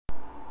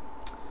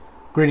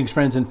Greetings,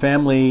 friends and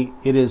family.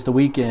 It is the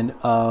weekend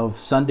of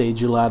Sunday,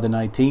 July the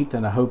 19th,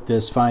 and I hope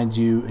this finds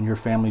you and your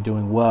family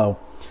doing well.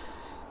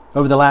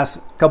 Over the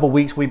last couple of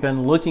weeks, we've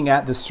been looking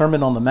at the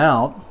Sermon on the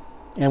Mount,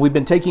 and we've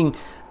been taking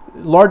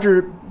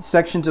larger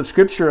sections of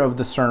Scripture of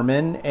the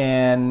sermon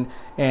and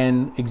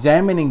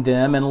examining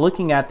them and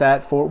looking at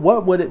that for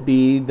what would it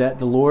be that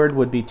the Lord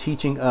would be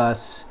teaching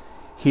us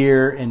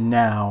here and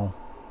now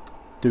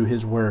through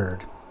His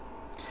Word.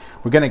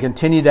 We're going to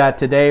continue that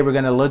today. We're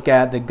going to look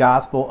at the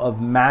Gospel of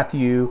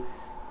Matthew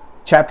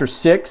chapter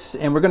 6,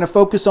 and we're going to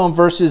focus on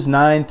verses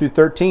 9 through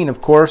 13.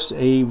 Of course,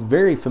 a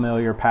very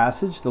familiar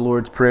passage, the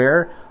Lord's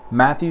Prayer,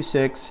 Matthew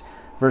 6,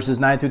 verses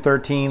 9 through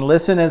 13.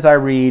 Listen as I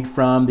read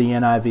from the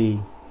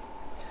NIV.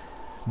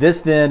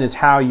 This then is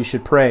how you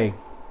should pray.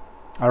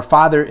 Our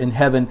Father in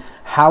heaven,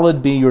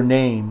 hallowed be your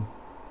name.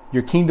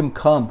 Your kingdom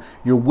come.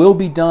 Your will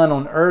be done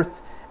on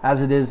earth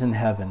as it is in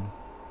heaven.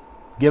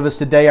 Give us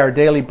today our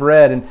daily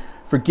bread, and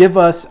forgive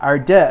us our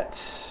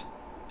debts,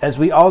 as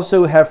we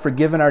also have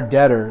forgiven our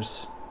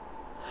debtors.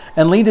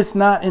 And lead us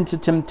not into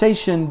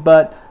temptation,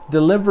 but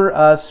deliver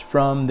us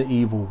from the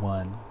evil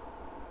one.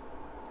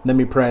 Let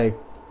me pray.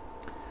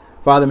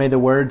 Father, may the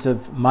words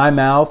of my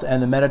mouth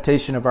and the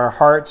meditation of our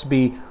hearts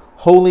be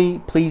holy,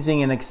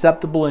 pleasing, and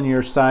acceptable in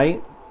your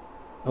sight.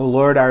 O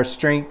Lord, our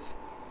strength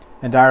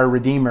and our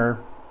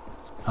Redeemer.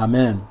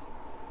 Amen.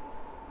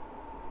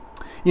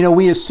 You know,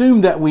 we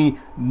assume that we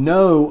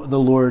know the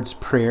Lord's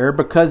Prayer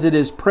because it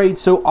is prayed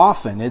so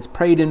often. It's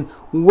prayed in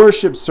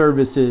worship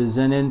services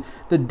and in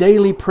the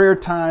daily prayer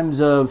times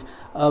of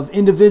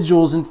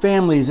individuals and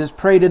families. It's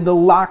prayed in the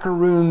locker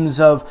rooms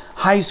of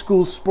high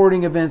school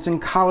sporting events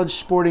and college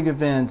sporting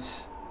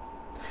events.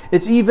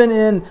 It's even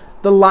in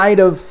the light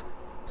of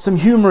some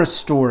humorous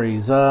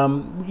stories.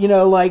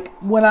 Like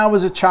when I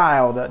was a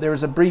child, there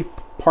was a brief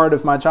part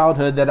of my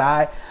childhood that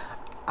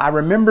I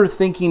remember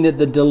thinking that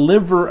the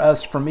deliver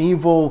us from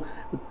evil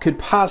could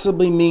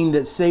possibly mean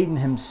that Satan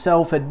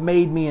himself had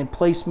made me and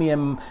placed me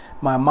in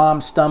my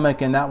mom's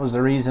stomach, and that was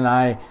the reason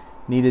I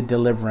needed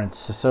deliverance.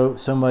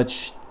 So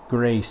much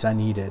grace I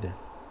needed.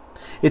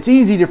 It's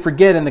easy to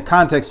forget in the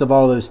context of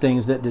all those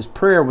things that this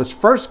prayer was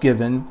first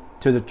given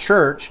to the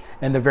church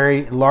in the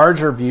very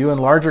larger view and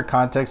larger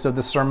context of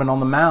the Sermon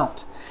on the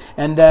Mount,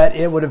 and that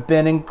it would have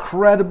been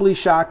incredibly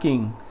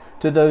shocking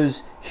to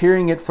those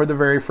hearing it for the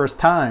very first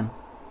time.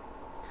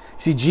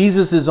 See,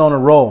 Jesus is on a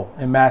roll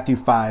in Matthew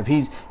 5.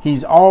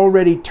 He's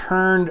already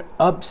turned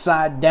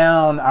upside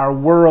down our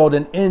world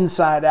and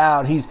inside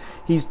out.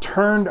 He's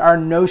turned our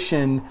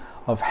notion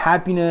of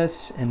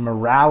happiness and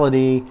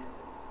morality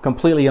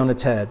completely on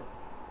its head.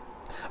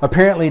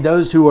 Apparently,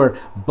 those who are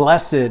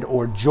blessed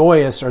or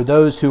joyous are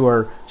those who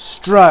are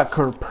struck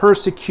or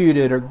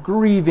persecuted or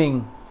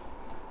grieving,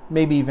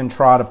 maybe even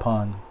trod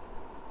upon.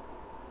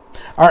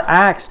 Our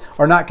acts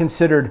are not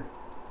considered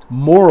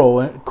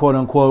moral, quote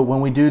unquote,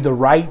 when we do the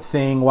right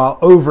thing while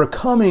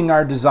overcoming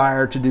our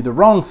desire to do the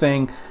wrong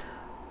thing,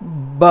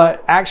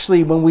 but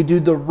actually when we do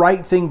the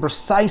right thing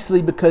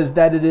precisely because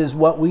that it is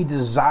what we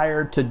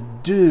desire to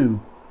do.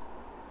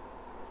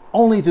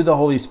 Only through the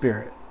Holy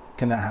Spirit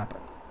can that happen.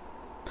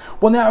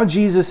 Well, now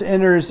Jesus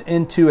enters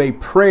into a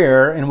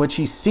prayer in which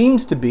he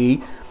seems to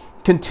be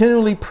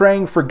continually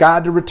praying for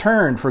God to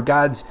return, for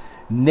God's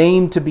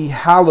name to be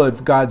hallowed,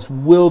 for God's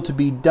will to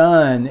be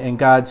done, and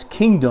God's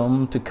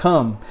kingdom to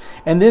come.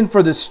 And then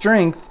for the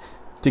strength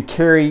to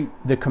carry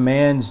the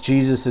commands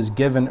Jesus has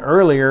given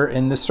earlier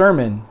in the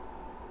sermon.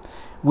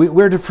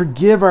 We're to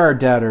forgive our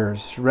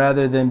debtors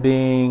rather than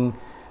being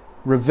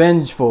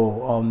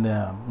revengeful on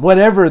them,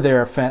 whatever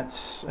their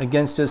offense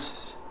against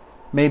us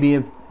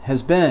maybe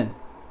has been.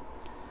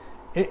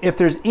 If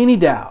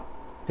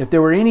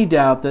there were any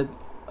doubt that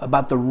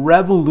about the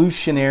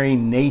revolutionary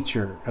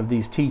nature of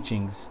these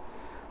teachings,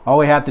 all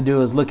we have to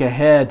do is look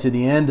ahead to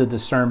the end of the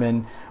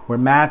sermon where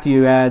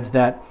Matthew adds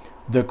that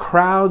the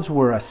crowds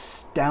were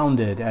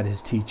astounded at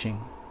his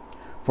teaching,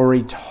 for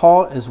he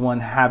taught as one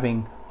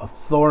having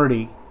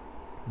authority,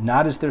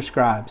 not as their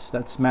scribes.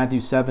 That's Matthew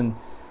 7,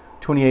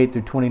 28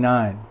 through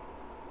 29.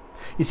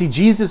 You see,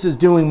 Jesus is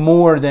doing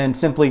more than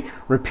simply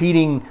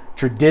repeating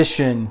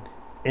tradition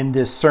in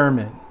this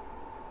sermon.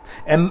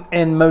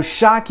 And most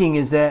shocking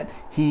is that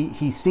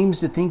he seems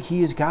to think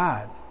he is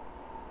God.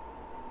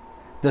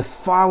 The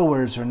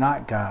followers are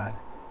not God,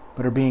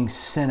 but are being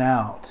sent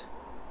out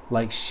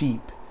like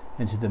sheep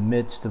into the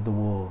midst of the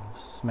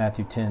wolves.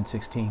 Matthew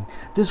 10:16.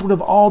 This would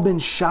have all been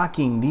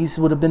shocking. These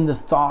would have been the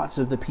thoughts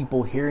of the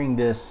people hearing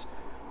this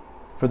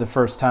for the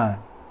first time.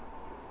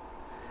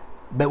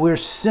 But we're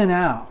sent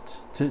out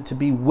to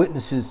be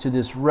witnesses to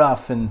this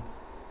rough and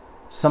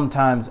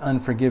sometimes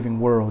unforgiving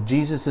world.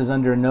 Jesus is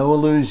under no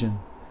illusion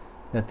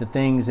that the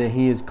things that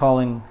he is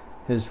calling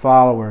his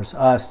followers,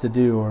 us, to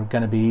do are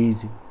going to be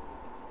easy.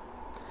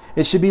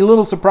 It should be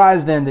little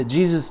surprise then that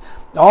Jesus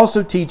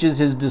also teaches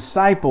his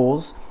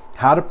disciples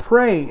how to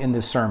pray in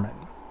this sermon.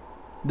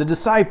 The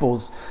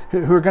disciples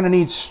who are going to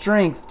need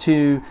strength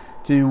to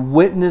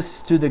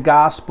witness to the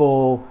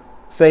gospel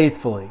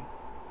faithfully.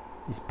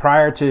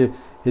 Prior to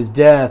his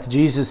death,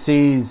 Jesus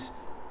sees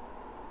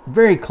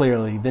very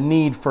clearly the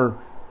need for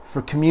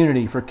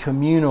community, for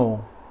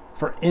communal,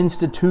 for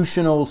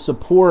institutional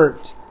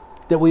support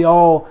that we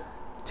all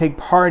take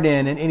part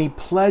in. And he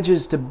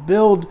pledges to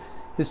build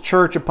his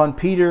church upon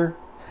Peter,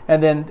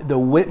 and then the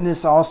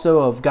witness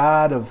also of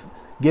God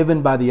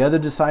given by the other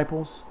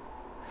disciples.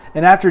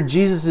 And after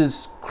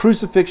Jesus'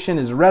 crucifixion,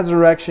 his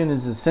resurrection,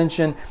 his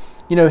ascension,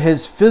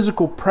 his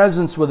physical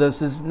presence with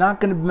us is not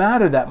going to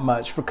matter that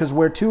much, because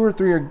where 2 or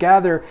 3 are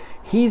gathered,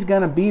 he's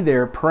going to be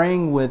there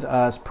praying with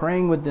us,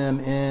 praying with them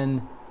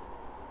in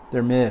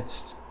their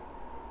midst,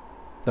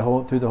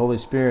 through the Holy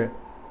Spirit.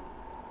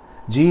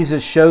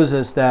 Jesus shows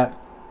us that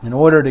in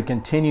order to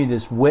continue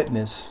this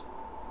witness,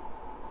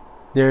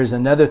 there's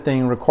another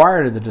thing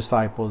required of the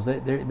disciples.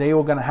 They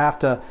were going to have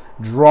to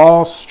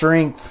draw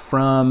strength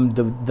from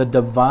the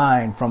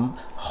divine, from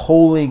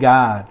holy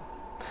God.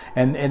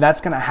 And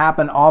that's going to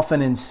happen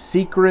often in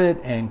secret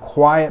and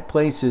quiet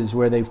places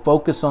where they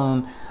focus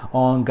on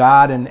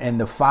God and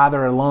the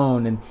Father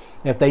alone. And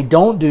if they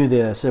don't do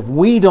this, if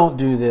we don't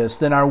do this,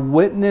 then our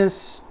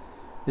witness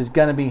is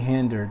going to be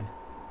hindered.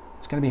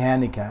 It's going to be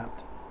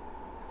handicapped.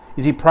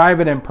 You see,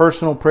 private and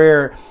personal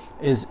prayer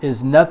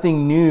is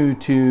nothing new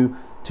to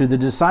the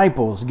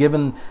disciples,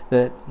 given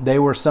that they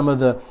were some of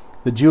the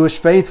Jewish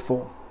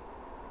faithful.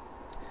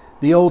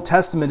 The Old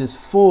Testament is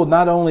full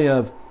not only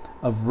of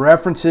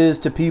references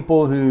to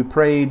people who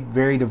prayed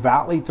very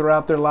devoutly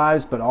throughout their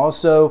lives, but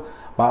also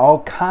by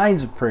all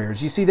kinds of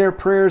prayers. You see, there are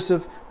prayers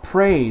of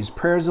praise,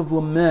 prayers of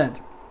lament,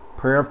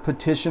 prayer of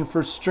petition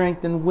for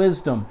strength and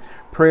wisdom,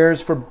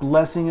 prayers for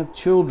blessing of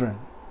children.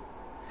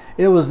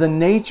 It was the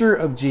nature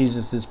of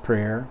Jesus'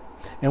 prayer,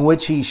 in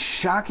which he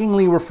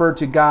shockingly referred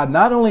to God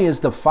not only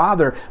as the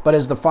Father, but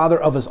as the Father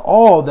of us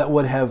all, that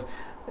would have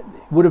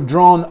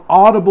drawn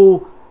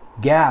audible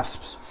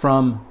gasps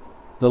from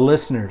the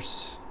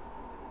listeners.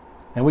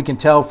 And we can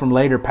tell from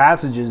later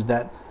passages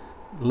that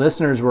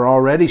listeners were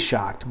already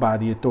shocked by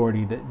the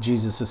authority that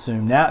Jesus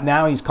assumed.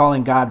 Now he's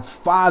calling God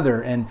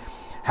Father, and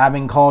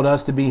having called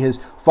us to be his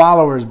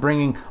followers,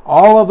 bringing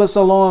all of us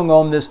along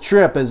on this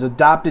trip as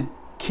adopted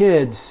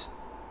kids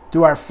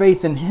through our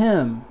faith in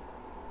him.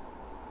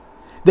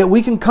 That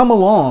we can come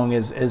along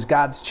as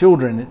God's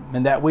children,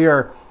 and that we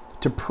are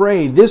to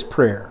pray this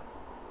prayer,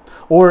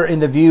 or in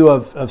the view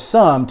of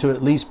some, to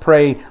at least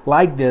pray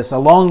like this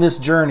along this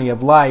journey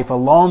of life,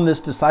 along this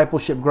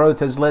discipleship growth,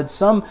 has led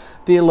some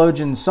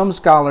theologians, some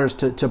scholars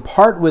to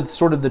part with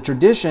sort of the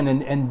tradition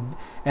and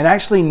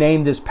actually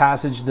name this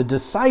passage the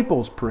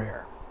disciples'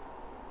 prayer.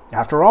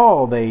 After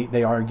all,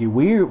 they argue,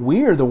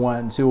 we are the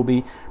ones who will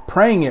be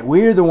praying it.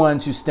 We are the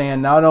ones who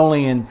stand not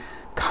only in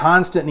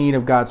constant need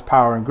of God's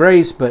power and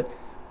grace, but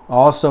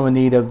also in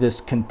need of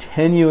this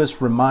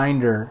continuous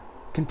reminder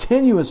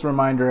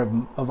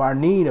of our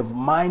need, of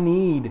my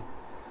need,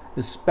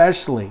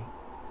 especially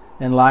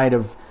in light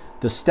of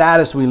the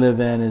status we live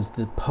in as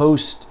the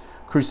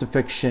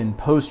post-crucifixion,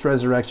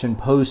 post-resurrection,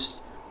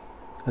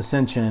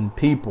 post-ascension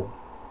people.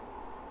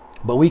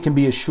 But we can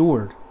be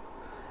assured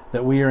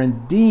that we are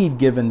indeed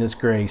given this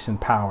grace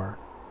and power.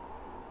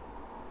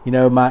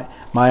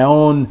 My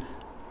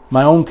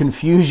own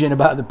confusion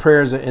about the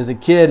prayers as a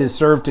kid has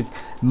served to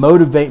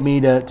motivate me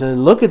to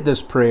look at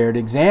this prayer, to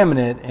examine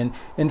it.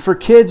 And for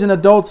kids and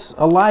adults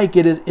alike,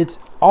 it's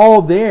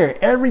all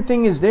there.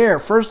 Everything is there.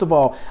 First of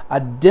all,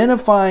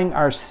 identifying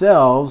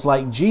ourselves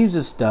like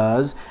Jesus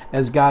does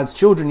as God's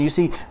children. You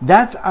see,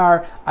 that's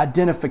our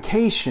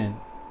identification.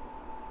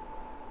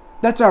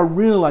 That's our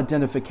real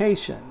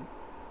identification.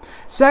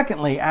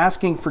 Secondly,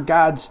 asking for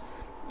God's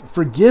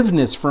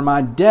forgiveness for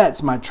my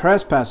debts, my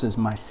trespasses,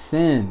 my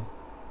sin.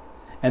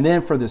 And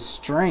then for the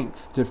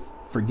strength to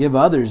forgive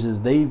others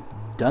as they've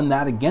done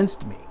that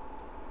against me.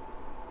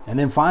 And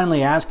then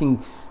finally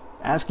asking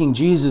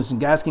Jesus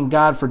and asking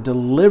God for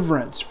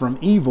deliverance from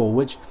evil,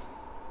 which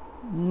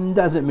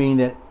doesn't mean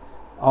that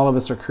all of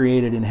us are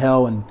created in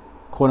hell and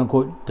quote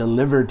unquote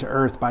delivered to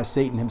earth by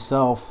Satan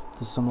himself,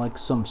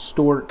 some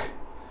stork,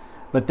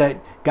 but that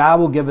God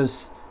will give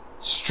us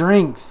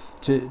strength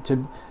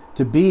to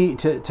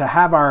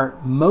have our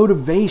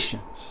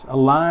motivations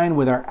align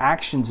with our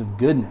actions of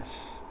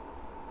goodness,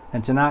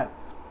 and to not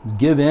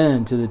give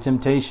in to the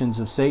temptations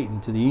of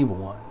Satan, to the evil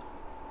one.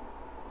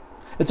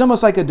 It's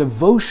almost like a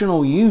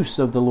devotional use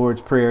of the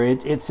Lord's Prayer.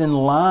 It's in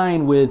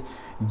line with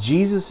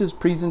Jesus'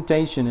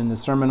 presentation in the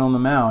Sermon on the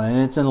Mount. And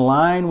it's in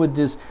line with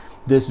this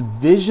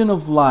vision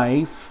of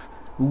life,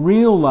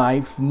 real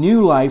life,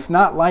 new life,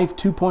 not life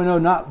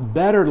 2.0, not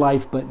better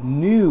life, but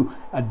new,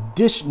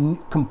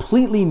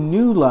 completely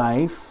new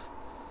life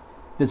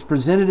that's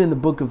presented in the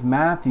book of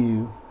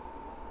Matthew.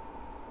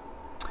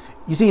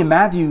 You see, in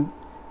Matthew,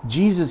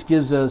 Jesus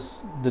gives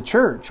us the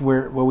church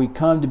where we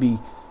come to be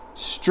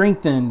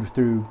strengthened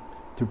through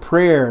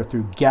prayer,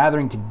 through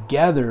gathering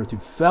together, through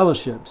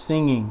fellowship,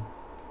 singing,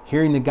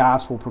 hearing the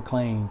gospel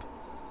proclaimed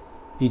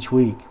each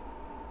week.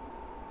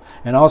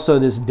 And also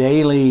this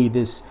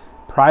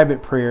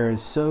private prayer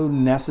is so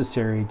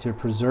necessary to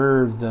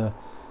preserve the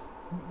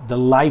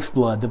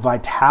lifeblood, the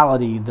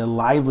vitality, the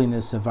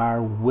liveliness of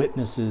our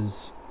witness,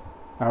 as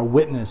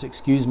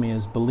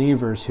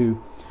believers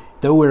who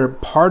Though we're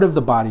part of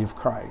the body of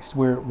Christ,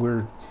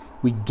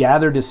 we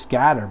gather to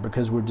scatter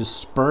because we're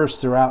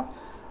dispersed throughout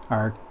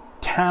our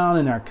town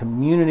and our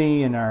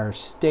community and our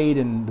state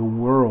and the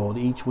world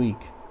each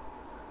week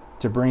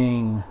to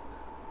bring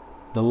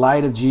the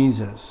light of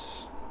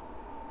Jesus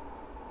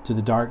to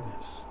the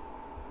darkness.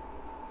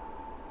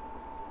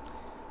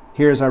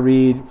 Here, as I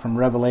read from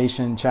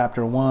Revelation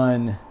chapter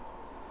 1,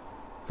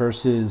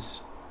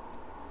 verses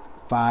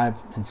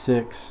 5 and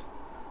 6,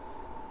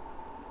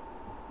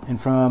 and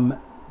from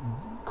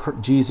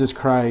Jesus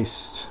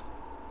Christ,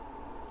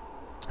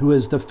 who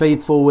is the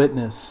faithful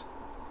witness,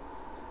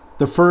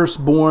 the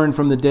firstborn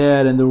from the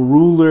dead and the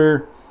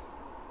ruler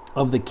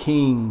of the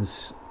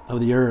kings of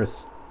the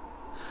earth.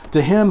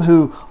 To him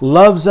who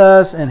loves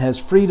us and has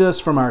freed us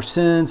from our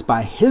sins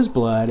by his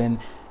blood and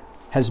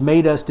has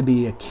made us to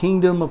be a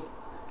kingdom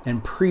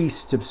and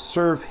priests to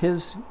serve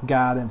his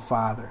God and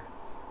Father.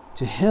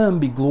 To him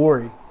be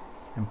glory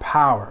and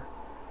power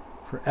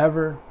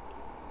forever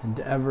and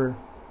ever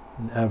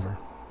and ever.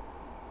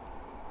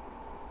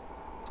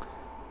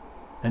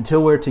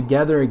 Until we're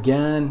together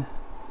again,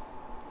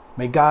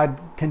 may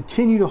God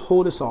continue to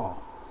hold us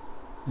all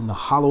in the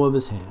hollow of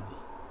his hand.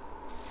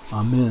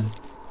 Amen.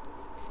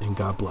 And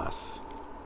God bless.